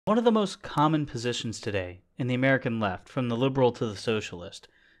One of the most common positions today in the American left, from the liberal to the socialist,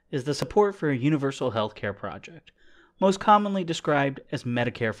 is the support for a universal health care project, most commonly described as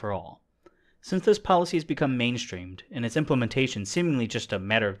Medicare for All. Since this policy has become mainstreamed and its implementation seemingly just a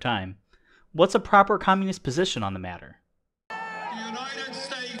matter of time, what's a proper communist position on the matter? The United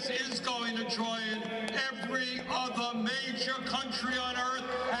States is going to join every other major country on earth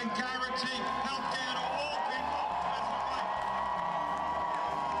and guarantee health care to all people as a right.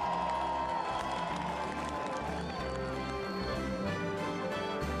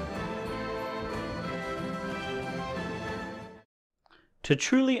 To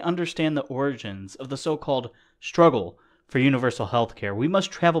truly understand the origins of the so-called struggle for universal health care, we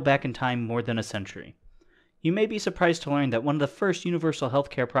must travel back in time more than a century. You may be surprised to learn that one of the first universal health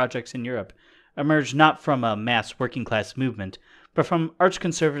care projects in Europe emerged not from a mass working class movement, but from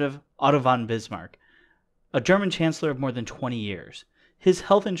arch-conservative Otto von Bismarck, a German chancellor of more than 20 years. His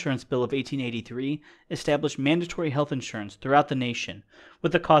Health Insurance Bill of 1883 established mandatory health insurance throughout the nation,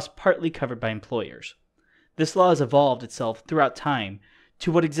 with the cost partly covered by employers. This law has evolved itself throughout time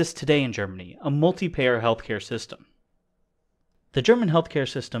to what exists today in Germany, a multi-payer healthcare system. The German healthcare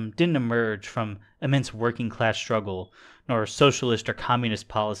system didn't emerge from immense working class struggle, nor socialist or communist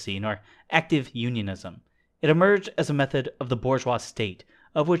policy, nor active unionism. It emerged as a method of the bourgeois state,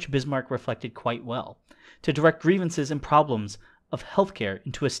 of which Bismarck reflected quite well, to direct grievances and problems of healthcare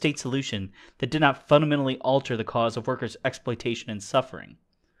into a state solution that did not fundamentally alter the cause of workers' exploitation and suffering.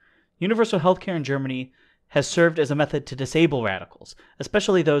 Universal healthcare in Germany has served as a method to disable radicals,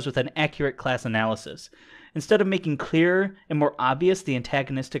 especially those with an accurate class analysis. Instead of making clearer and more obvious the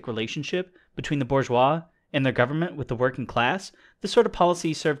antagonistic relationship between the bourgeois and their government with the working class, this sort of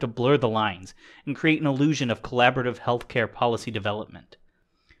policy served to blur the lines and create an illusion of collaborative healthcare policy development.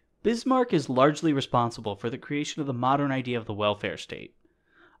 Bismarck is largely responsible for the creation of the modern idea of the welfare state,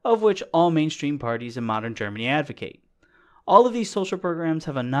 of which all mainstream parties in modern Germany advocate. All of these social programs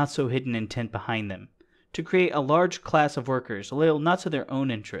have a not-so-hidden intent behind them, to create a large class of workers loyal not to their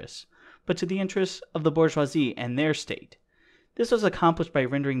own interests, but to the interests of the bourgeoisie and their state. This was accomplished by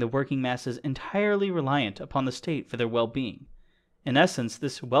rendering the working masses entirely reliant upon the state for their well-being. In essence,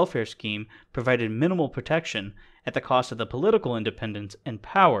 this welfare scheme provided minimal protection at the cost of the political independence and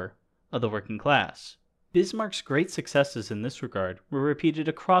power of the working class. Bismarck's great successes in this regard were repeated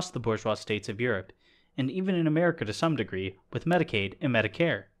across the bourgeois states of Europe, and even in America to some degree, with Medicaid and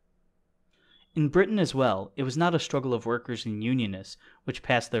Medicare. In Britain as well, it was not a struggle of workers and unionists which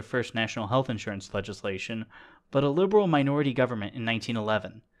passed their first national health insurance legislation, but a liberal minority government in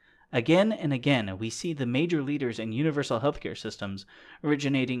 1911. Again and again, we see the major leaders in universal healthcare systems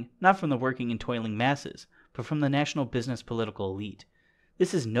originating not from the working and toiling masses, but from the national business political elite.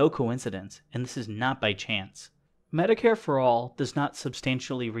 This is no coincidence, and this is not by chance. Medicare for All does not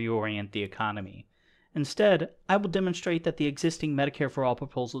substantially reorient the economy. Instead, I will demonstrate that the existing Medicare for All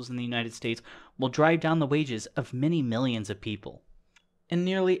proposals in the United States will drive down the wages of many millions of people. In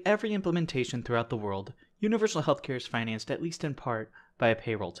nearly every implementation throughout the world, universal healthcare is financed at least in part by a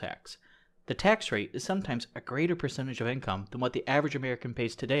payroll tax. The tax rate is sometimes a greater percentage of income than what the average American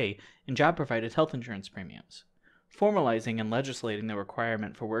pays today in job-provided health insurance premiums. Formalizing and legislating the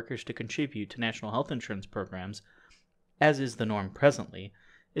requirement for workers to contribute to national health insurance programs, as is the norm presently,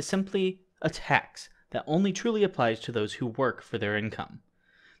 is simply a tax that only truly applies to those who work for their income.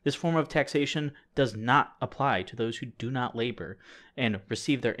 This form of taxation does not apply to those who do not labor and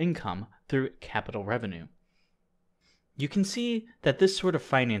receive their income through capital revenue. You can see that this sort of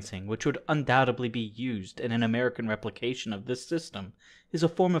financing, which would undoubtedly be used in an American replication of this system, is a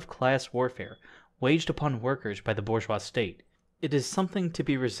form of class warfare waged upon workers by the bourgeois state. It is something to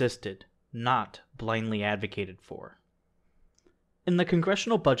be resisted, not blindly advocated for. In the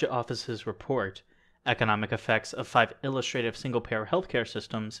Congressional Budget Office's report, Economic Effects of 5 Illustrative Single-Payer Healthcare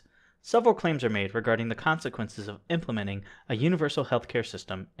Systems, several claims are made regarding the consequences of implementing a universal healthcare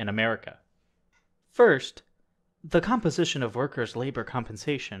system in America. First, the composition of workers' labor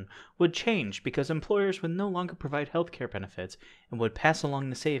compensation would change because employers would no longer provide healthcare benefits and would pass along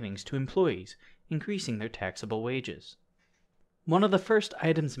the savings to employees, increasing their taxable wages. One of the first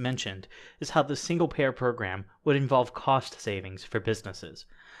items mentioned is how the single-payer program would involve cost savings for businesses.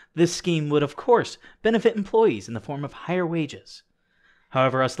 This scheme would, of course, benefit employees in the form of higher wages.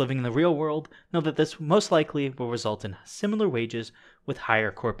 However, us living in the real world know that this most likely will result in similar wages with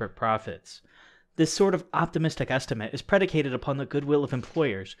higher corporate profits. This sort of optimistic estimate is predicated upon the goodwill of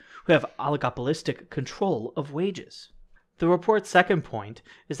employers who have oligopolistic control of wages. The report's second point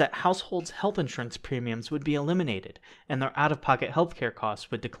is that households' health insurance premiums would be eliminated and their out-of-pocket healthcare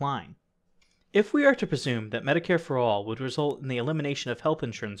costs would decline. If we are to presume that Medicare for All would result in the elimination of health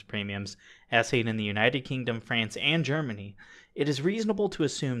insurance premiums, as seen in the United Kingdom, France, and Germany, it is reasonable to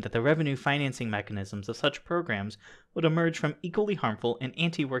assume that the revenue financing mechanisms of such programs would emerge from equally harmful and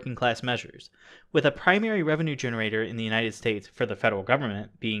anti-working class measures, with a primary revenue generator in the United States for the federal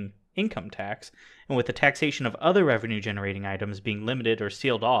government being income tax, and with the taxation of other revenue-generating items being limited or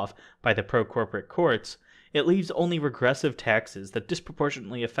sealed off by the pro-corporate courts. It leaves only regressive taxes that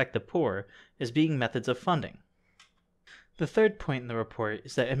disproportionately affect the poor as being methods of funding. The third point in the report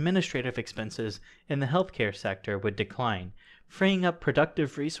is that administrative expenses in the healthcare sector would decline, freeing up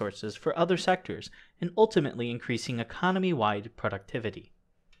productive resources for other sectors and ultimately increasing economy-wide productivity.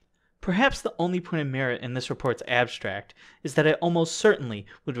 Perhaps the only point of merit in this report's abstract is that it almost certainly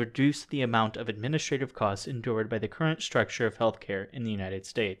would reduce the amount of administrative costs endured by the current structure of healthcare in the United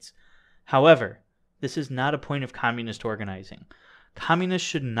States. However, this is not a point of communist organizing. Communists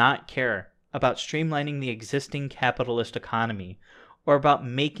should not care about streamlining the existing capitalist economy or about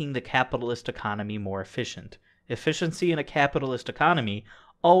making the capitalist economy more efficient. Efficiency in a capitalist economy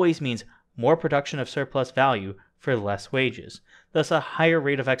always means more production of surplus value for less wages, thus a higher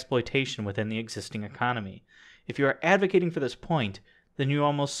rate of exploitation within the existing economy. If you are advocating for this point, then you are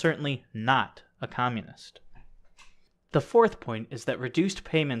almost certainly not a communist. The fourth point is that reduced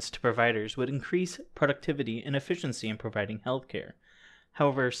payments to providers would increase productivity and efficiency in providing healthcare.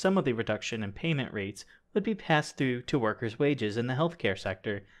 However, some of the reduction in payment rates would be passed through to workers' wages in the healthcare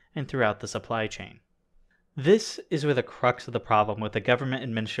sector and throughout the supply chain. This is where the crux of the problem with the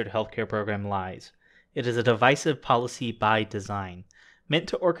government-administered healthcare program lies. It is a divisive policy by design, meant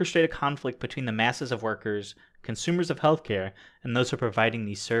to orchestrate a conflict between the masses of workers, consumers of healthcare, and those who are providing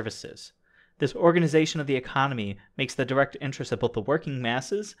these services. This organization of the economy makes the direct interests of both the working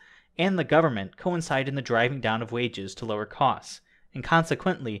masses and the government coincide in the driving down of wages to lower costs, and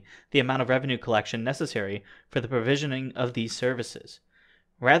consequently the amount of revenue collection necessary for the provisioning of these services.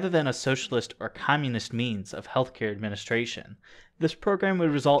 Rather than a socialist or communist means of healthcare administration, this program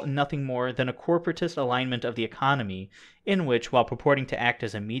would result in nothing more than a corporatist alignment of the economy in which, while purporting to act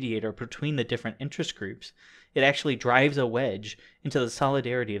as a mediator between the different interest groups, it actually drives a wedge into the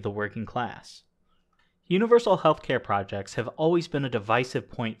solidarity of the working class. Universal healthcare projects have always been a divisive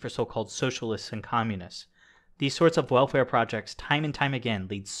point for so-called socialists and communists. These sorts of welfare projects time and time again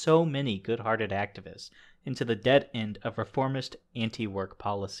lead so many good-hearted activists into the dead end of reformist anti-work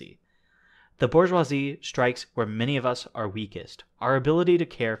policy. The bourgeoisie strikes where many of us are weakest, our ability to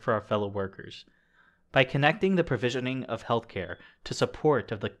care for our fellow workers. By connecting the provisioning of healthcare to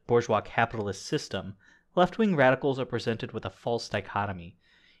support of the bourgeois capitalist system, left-wing radicals are presented with a false dichotomy: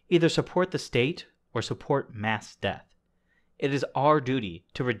 either support the state or support mass death. It is our duty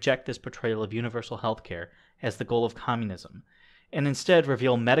to reject this portrayal of universal healthcare as the goal of communism, and instead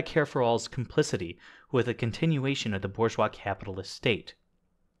reveal Medicare-for-All's complicity with a continuation of the bourgeois capitalist state.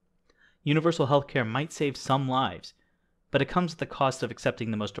 Universal healthcare might save some lives, but it comes at the cost of accepting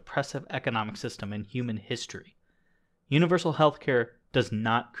the most oppressive economic system in human history. Universal healthcare does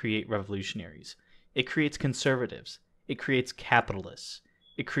not create revolutionaries. It creates conservatives. It creates capitalists.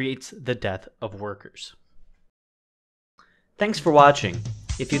 It creates the death of workers. Thanks for watching.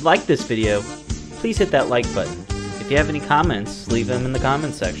 If you liked this video, please hit that like button. If you have any comments, leave them in the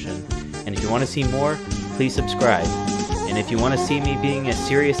comments section. And if you want to see more, please subscribe. And if you want to see me being as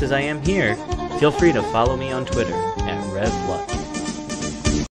serious as I am here, feel free to follow me on Twitter @RevLux.